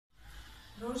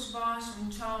روش باش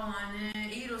ونشاوانه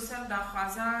ايرو سر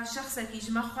داخوازا شخصا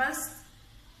كيج مخست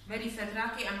بري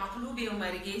فتراكي ام مقلوبة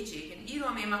ومرقي تشيكن ايرو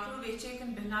امي مقلوبة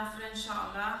تشيكن بهنافرة ان شاء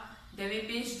الله دوي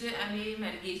بيش ده امي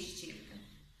مرقي تشيكن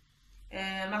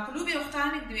مقلوبة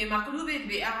وقتانك دوي مقلوبة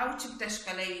دوي اعوش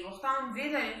بتشقلي وقتان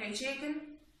فيدا يحي تشيكن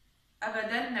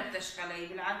ابدا نبتشقلي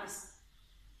بالعكس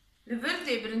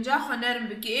لفرتي برنجاخو نرم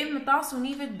بكي ام طاس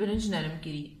ونيفت برنج نرم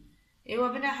كري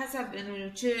ايوه بنا حسب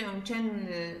انه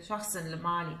كان شخص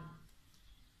المالي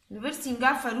الفرسي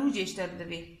نقاب فروجي اشتر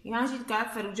دبي يعني تقاب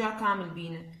فروجا كامل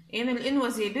بينا ايمن الانوة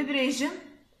زي ببريجم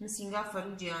نسي نقاب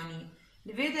فروجي يعني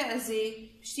لفيدا ازي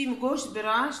بشتي مقوش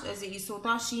براش ازي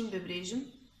يصوتاشين ببريجم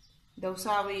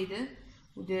دوساوي ده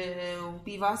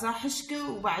وبيفازا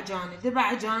حشكة وبعجانة ده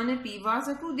بعجانة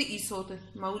بيفازا كو ده يصوته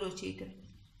مولو تشيكر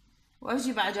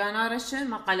واجي بعجانا رشة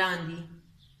مقلان دي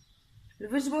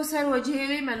الفرج بو سر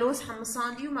وجهي ملوس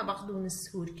حمصان دي وما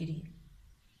بقدونس هور كري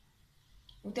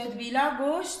وتتبيلا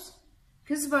قوشت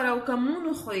كزبرة وكمون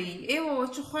وخوي ايوه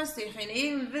وشو خاصي حين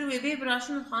ايه الفروي بي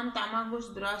براشون خان طعما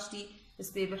قوشت براشتي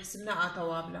بس بي بحسبنا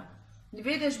توابلا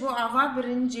لفيدش بو عفا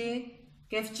برنجي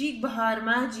كفتيك بهار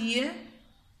ماجية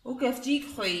وكفتيك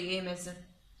خوي ايه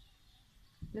مثلا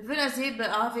لفرا زي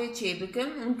بآفي تشيبكم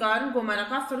انكارن قو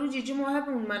مرقا فروجي جمو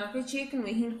هبن ومرقا تشيكن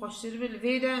ويهين خوش تربي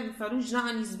لفيدا فروج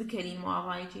ناقن يزبكلين مو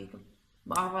آفاي تشيكم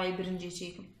بآفاي برنجي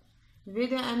تشيكم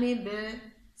لفيدا امي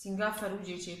بسنقا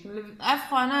فروجي تشيكم اف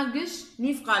خوانا قش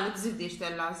نيف قالك زبدة اشتر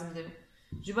لازم دبي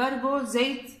جبار بو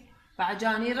زيت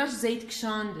بعجاني رش زيت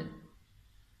كشاندن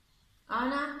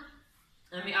انا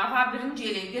امي آفا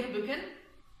برنجي لي قربكن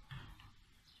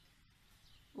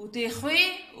وتيخوي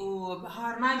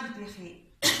وبهار ماجي تيخوي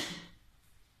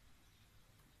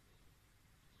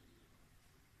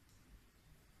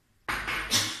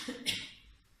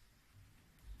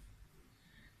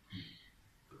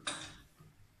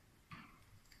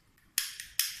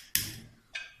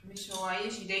المشويه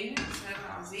شدينا سر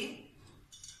عظيم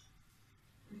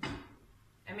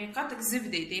امي قطك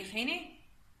زبده تيخيني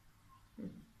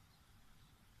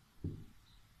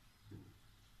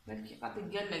بلكي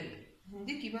قطك قلق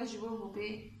هندكي باجي بوهو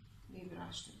بي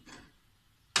براشتو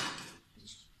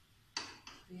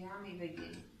بيامي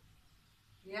بقيني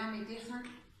بيامي تيخن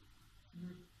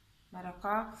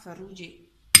مرقا فروجي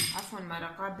عفوا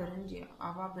مرقا برنجي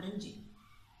عفا برنجي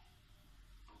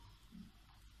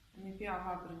امي في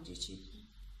عفا برنجي تشيكي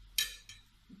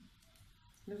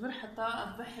لفر حتى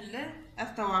الضحلة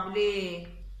افتوابلي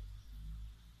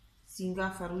سينغا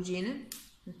فروجينا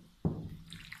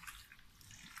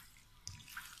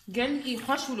قال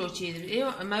خوش ولو تشيدر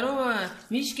ايوه مرو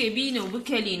مش كبينه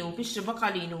وبكلينه وبش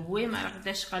بقلينه وهو ما راح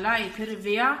تشقلاي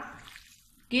كرفيا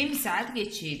كيم ساعات جي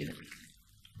تشيدر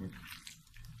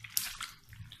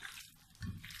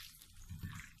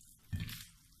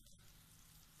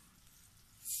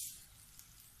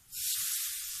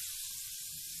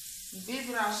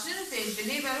بيبراشين في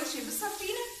البني بروشي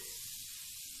بصفينه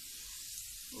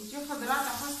وجي خضرات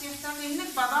احس يحتاج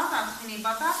هناك بطاطا يعني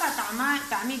بطاطا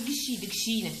تعمي قشي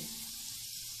دكشينه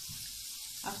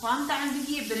افهم تاع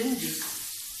عندك برنجي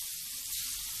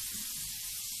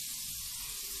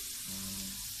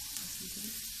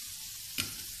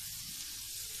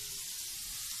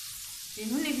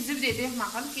هناك زبده تيف مع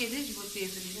خلق كده جبو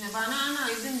تيف انا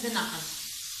ايضا دنقل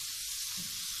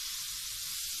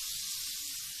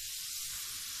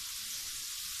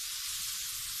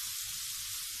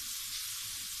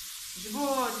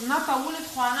جبو نطولت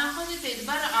خوانا خودي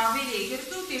تدبر عابيلي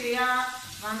كرتو تبيا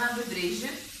غانا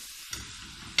ببريجن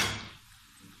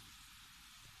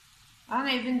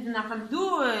انا يبند نقل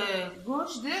دو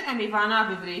غوش ده امي فانا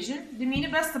ببريجن دميني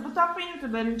بس بطاقين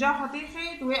تبنجا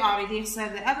خطيخي توي عابيدي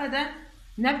خسر ابدا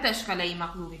نبتش خلاي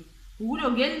مقلوبي ولو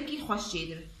قلكي خوش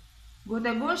شيدر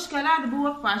قوتا غوش كلاد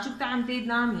بوك باشب تعم تيد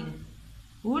نامين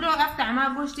ولو افتح ما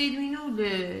بوش تيدوينو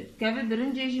لكافي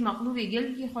برنجي يجي مقلوبي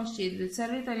قلكي خوش تيدر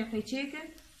تسري طريقة تشيكن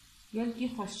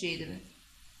قلكي خوش تيدر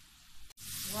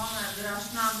وانا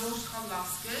براشنا بوش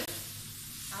خلاص كر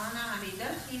انا عمي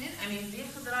درخينن عمي بيه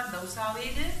خضرات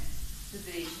دوساويدة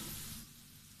تدريجن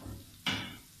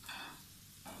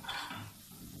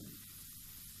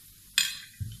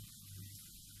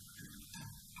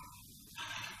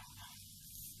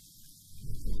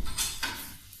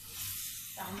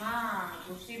ما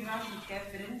بوشتي براش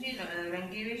الكاف برنجي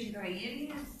رنجي بيش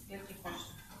يتغيري قلتي خوش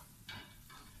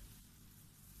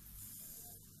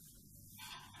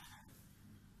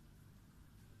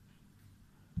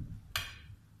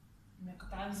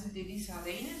قطعة زبدة دي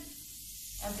ساعدينا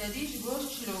ابدا ديش جوش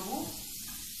شلوبو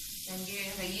رنجي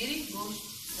غيري جوش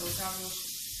لو ساعة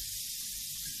جوش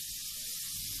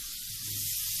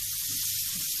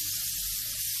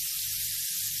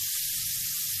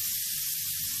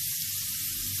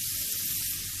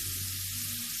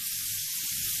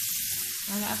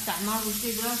أنا أفتح ماغ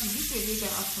وشي براسي بيش وليك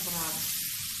الخضار هذا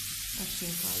رشي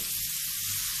طيب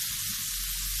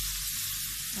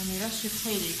يعني رشي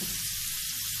خيلي كده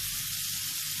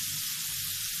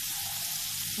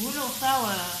ولو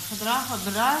خاوة خضراء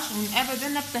براش ومن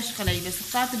أبدا بتشخلي بس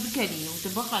خاطر بكلين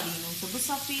وتبقلين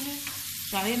وتبصفين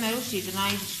شعبي مروشي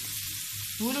بنايدش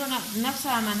ولو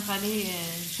نفسها من خلي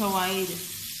شوايد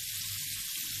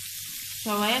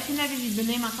شوايات هنا بيجي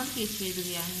بني ما قلت شيء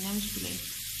يعني ما مشكلة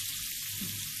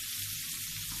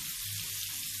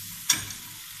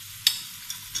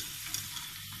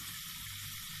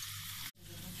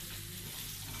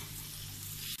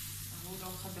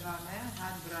ولو خضراء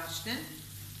هاد براشتن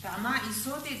طعمها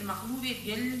يصوتي مقلوبة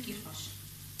جل كيف خوش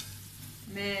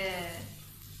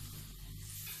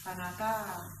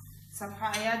قناة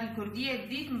صفحة أيادي كردية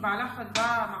جديد مبالغ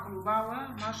خدبا مقلوبة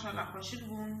ما شاء الله خوش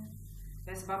بون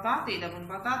بس بطاطي إذا بون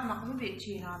بطاط مقلوبة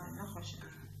تشين هذا نخوش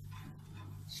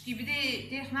شكي بدي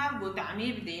تيخنا بو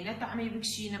طعمي بدي نا طعمي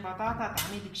بكشينة بطاطا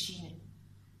طعمي بكشينة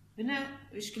بنا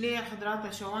إشكلية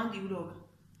خضرات شوان ديولوغ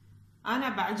أنا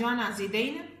بعجانة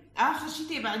زيدين آخر شي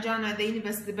تي بعجانة ديني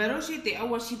بس بروشي تي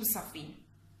أول شي بصفين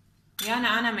يعني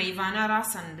أنا ميفانا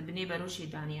راسا بني بروشي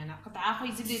داني أنا قطعة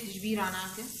خوي زبدة تجبير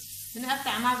أناك من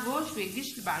أفتح مع جوش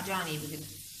ويقش البعجاني بقدر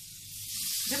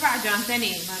ده بعجان تاني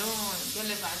مرو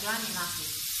قال بعجاني ناخي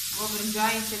هو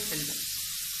برنجاي فلفل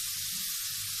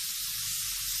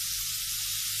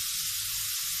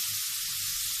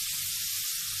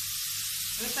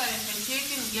بطريقة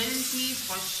شيكن جلسي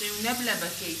خوش ونبلة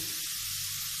بكي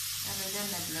أبدا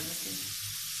نبلة بكي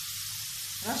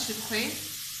رش بخير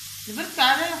البرك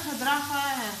على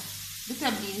خضراخة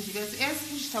بتبلين بس إيش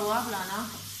فيش تواب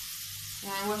لعناها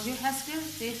يعني وجه حسكر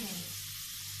تيخين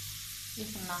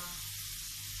يخنا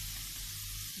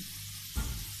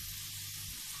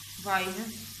باينة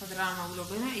خضراء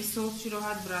مقلوبة يصوت شلو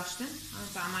هاد براشتن أنا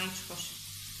طعمها يتشخش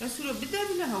بس ولو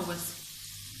بدأ بلا هو بس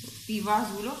في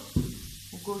فاز ولو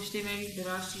وقوشتي ما بي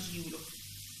براشتي جيولو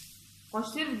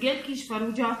خوشتر قلكيش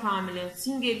فروجات عاملة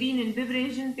سينجي بين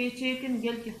ببريجن بيتشيكن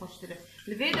قلكي خوشتر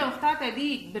الفيدا وقتاتا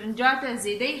دي برنجاتا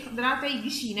زيدي خضراتا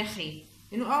يقشي نخي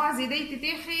انو اوه زيدي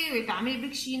تتيخي ويتعمي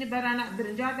بكشي برانا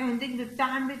برنجاتا هندك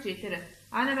بتعم بتشتر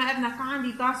انا ما ابنا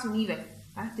عندي طاس ونيبة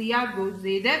احتياج جوز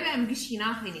زيدا بقى مقشي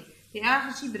ناخيني في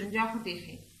اخر شي برنجاتا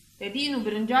تيخي فدي انو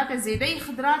برنجاتا زيدي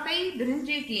خضراتي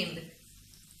برنجي كيمبت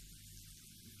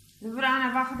نفر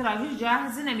أنا باخذ راجش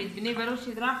جاهز نميت بني بروش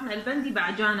دراخنا البندي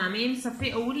بعجانا مين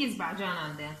صفي أوليز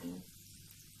بعجانا داخل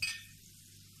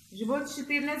جبوت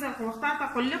الشطير نزل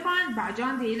وقتها قلقان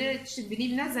بعجان ديله تشبني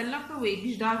بنزل لقطه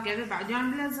ويجيش دار كذا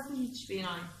بعجان بلزق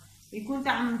يتشبيناي يكون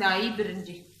طعم داي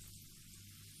برنجي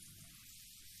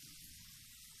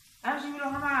أجيب له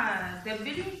هما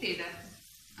دبلي تقدر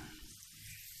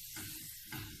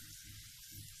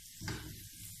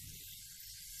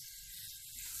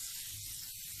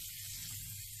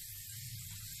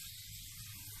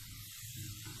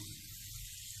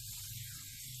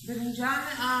برنجان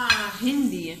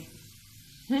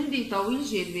هندي طويل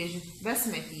جيد بيجي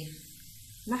بسمتي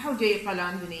نحو جاي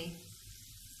قلان بني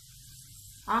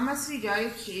مصري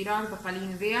جاي شعيران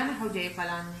بقلين بيا نحو جاي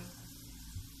قلان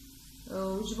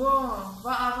وجبو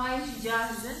بقى بايش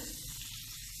جاهزة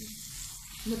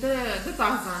مثل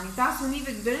دطاس زاني تاسوني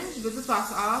بالبرنج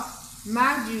بدطاس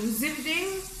ماجي وزبدة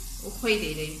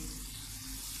وخيدة لي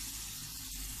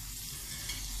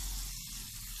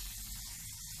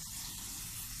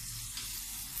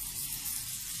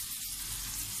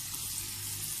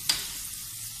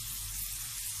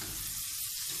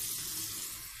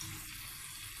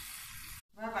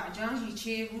بعجان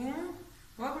يتشيبو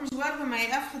وقت مجوار ما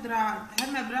يقف خضرا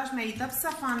هما براش ما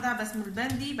يدبسخ عندها بس من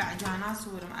البندي بعجانا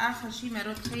صورم اخر شي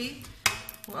مرود خي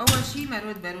واول شي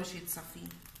مرود بروش يتصفي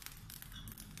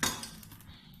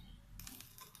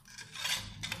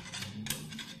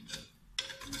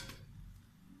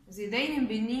زيدين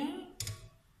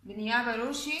بني يا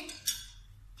بروشي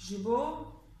جيبو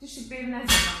تشبه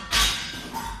بنزل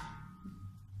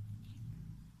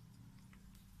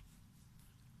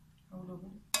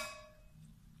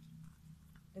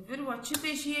فروة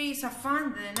تشبه شي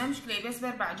صفان نمشكلي بس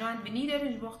بربع جان بنيلة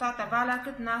رنج بوقتها تبالا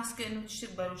كت ناس كأنه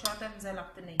تشتري بروشاتها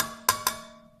بزلقتني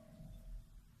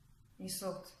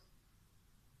يصوت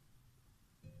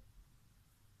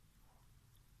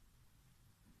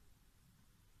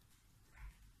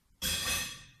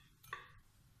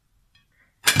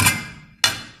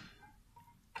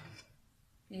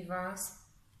بيفاز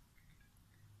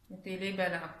متيلي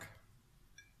بلاك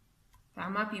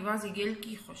طعما بيفاز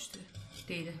يقلكي خوشته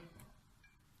شتيده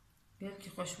قلكي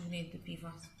خوش بنيت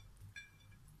بيفاز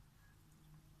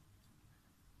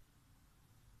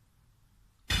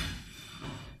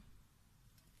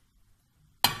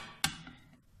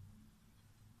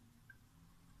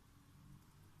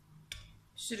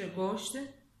اشتري گوشت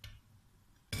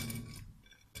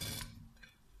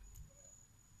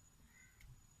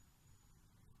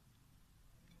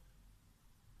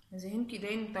زي هم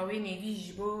كده مطويني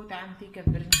بيجبو تعم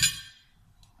تكبرني.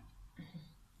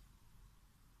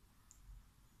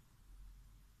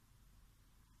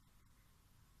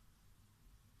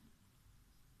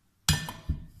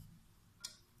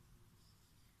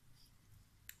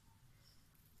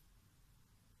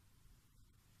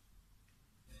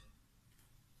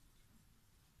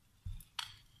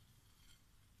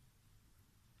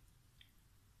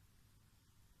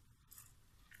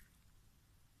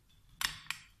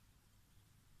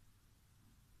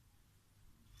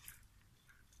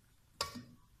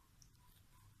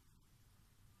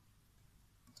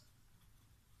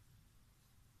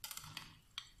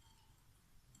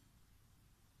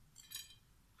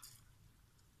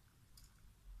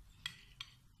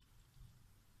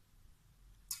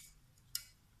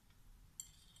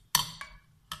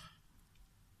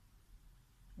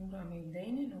 عم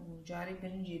يدينن وجاري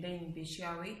برنجي دين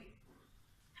بيشاوي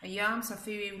حيام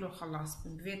صفيوي ولو خلاص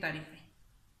بفي طريقة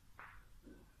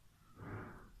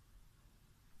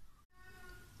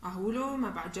اهولو ما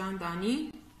بعجان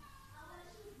داني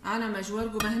انا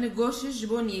مجورقو مهن قوشش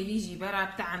جبون يليجي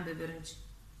برا بتاعم ببرنج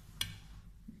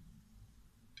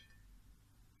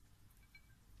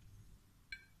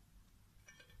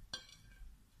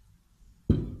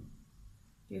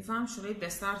يفهم شريط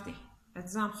دستارتي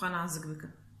اتزام خنازق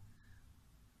بك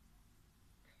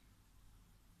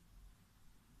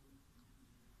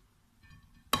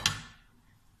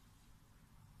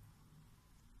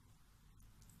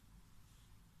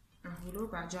اهولو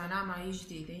بعجانا ما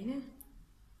يجي دينه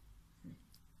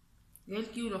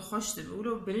قالكي ولو خشت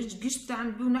بقولو برج قش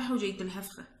بتاعم بو نحو جيت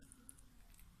الهفخة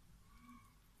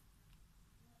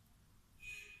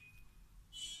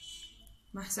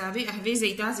ما حسابي احبي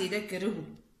زيتا زيدا كرهو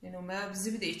لانه ما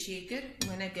بزبدة يتشيكر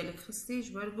وانا قالك خستيش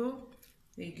برقو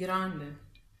بيقران له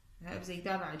ها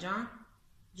بزيتا بعجان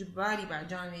جبالي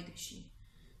بعجان هيدك شي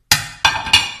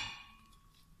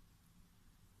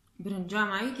برنجا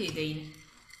معي تيدينه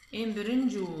إن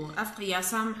برنجو أفقي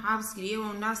ياسام حابس كريه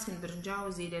والناس كن برنجاو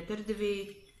زيدا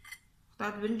تردفي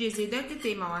اختار برنجي زيدا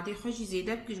كتي مواتي خوشي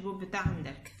زيدا بكجبو بتاع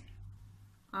عندك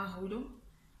هولو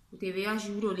وتبياش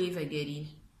يورو ليفا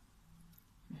قارين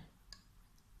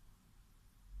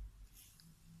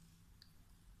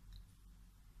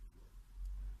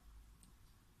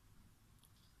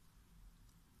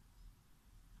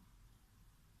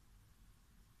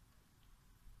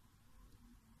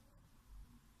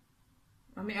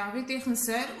أمي أعبي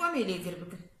تيخنسر وأمي لي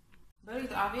قربك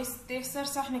بريد أعبي تيخسر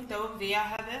صحنك توب فيا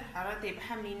هذا حراتي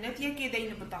بحملي النتيا كي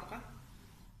دين بطاقة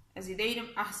أزي دينم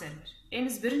أحسن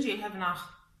إمس برنجي لها بناخ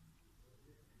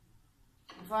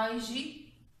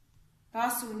فايجي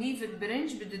تاسو نيفت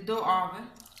برنج بدو آبه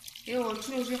إيوه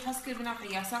شو جي حسكر بنا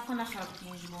قياسا كنا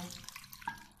خربتين جبون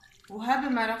وهذا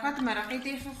مرقات مرقي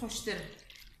تيخي خوشتر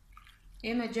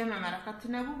إما جمع مرقات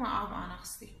نبو ما آب أنا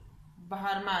خستي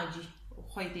بحر ماجي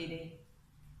وخيتي دين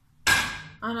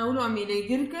أنا أقولو أمي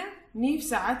لي قركة نيف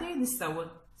ساعتي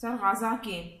نستوى صار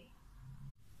غازاكين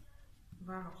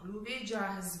مقلوبة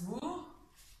جاهز بو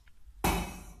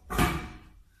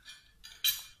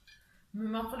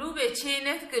مقلوبة شي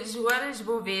نذكر جوارج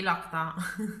بو في لقطة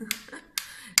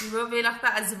بو في لقطة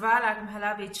أزبالك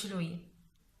مهلا بيتشلوي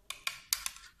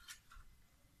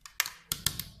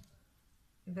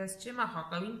بس شي ما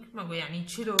حقوين كما بو يعني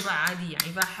تشلو بقى عادي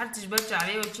يعني بقى حرتش برجع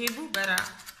عليه وتشيبو برا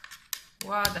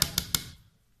واضح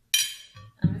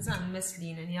أمزان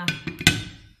مسلين يا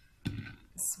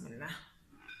بسم الله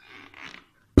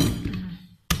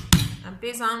أم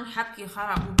بيزان حبكي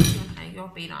خراب وبيشون حيو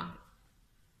بيران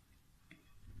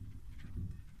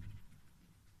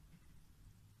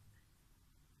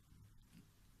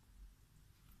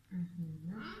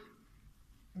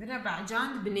بنا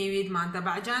بعجان بنيويد مانتا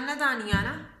بعجان نداني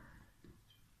أنا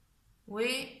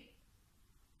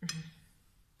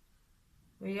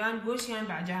ويان بوش يعني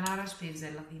بعجان عرش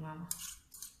بيفزل لقي ماما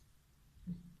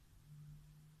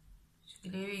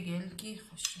شكلي قالكي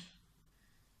خش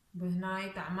بهناي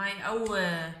طعماي او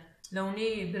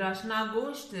لوني براشنا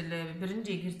قوشت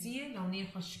البرنجي قرتيه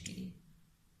لوني خش كدي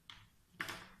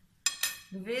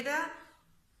بفيدا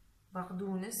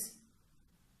بقدونس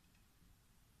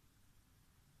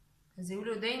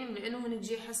زيولو دايم لانه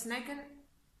هنجي حس ناكن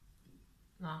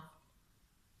نعم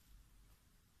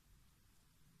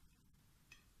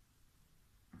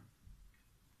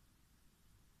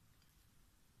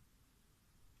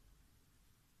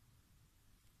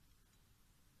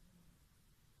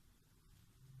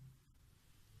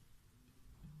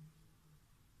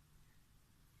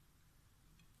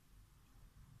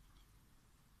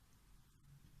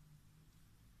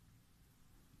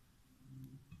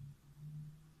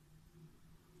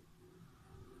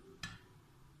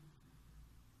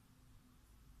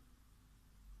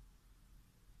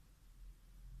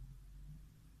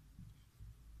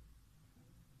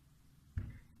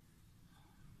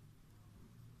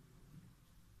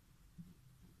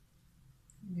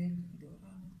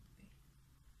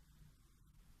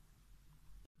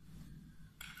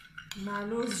مع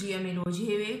لوز جي امي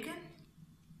الوجهي ويكن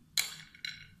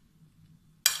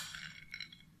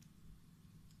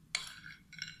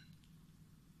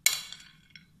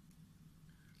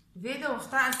فيدا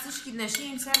وقتها استشكي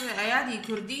نشيم سر ايادي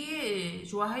كردية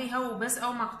جواهي هو بس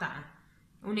او مقطع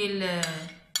وني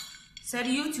سر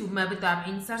يوتيوب ما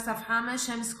بتابعين سر صفحة ما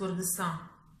شمس كردستان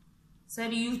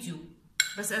سر يوتيوب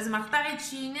بس از مقطعي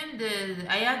تشينم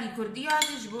ايادي كردية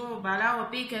جبو بعلاوة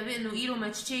بيكا بانو ايرو ما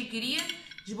تشي كرير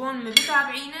جبون ما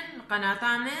بتابعينن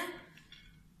قناتانا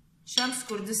شمس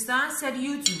كردستان سر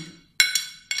يوتيوب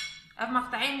اف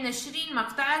مقطعين منشرين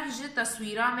مقطعك جي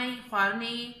تصويرامي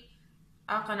خوارني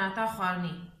قناتا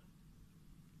خوارني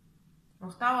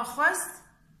وقتا وخوست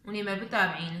وني ما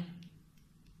بتابعين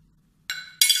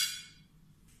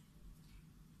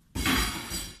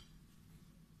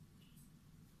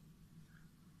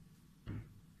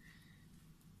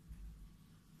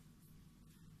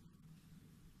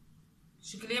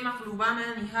شكلي مقلوبة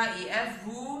من نهائي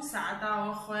افو ساعتا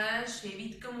وخوش في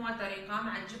بيتكم وطريقة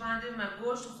معجب عندهم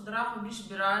مبوش وخضراء وبيش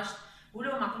براش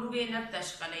ولو مقلوبة نب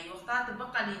تشقلي وقتا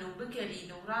تبقى لينو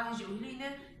بكلينو راهج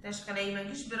ولينو تشقلي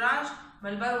مجيش براش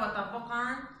بالبروا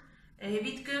طبقان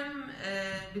هبيتكم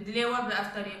بدليوة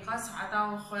بأف طريقة ساعتا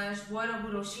وخوش بولا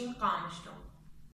بروشين قامشلو.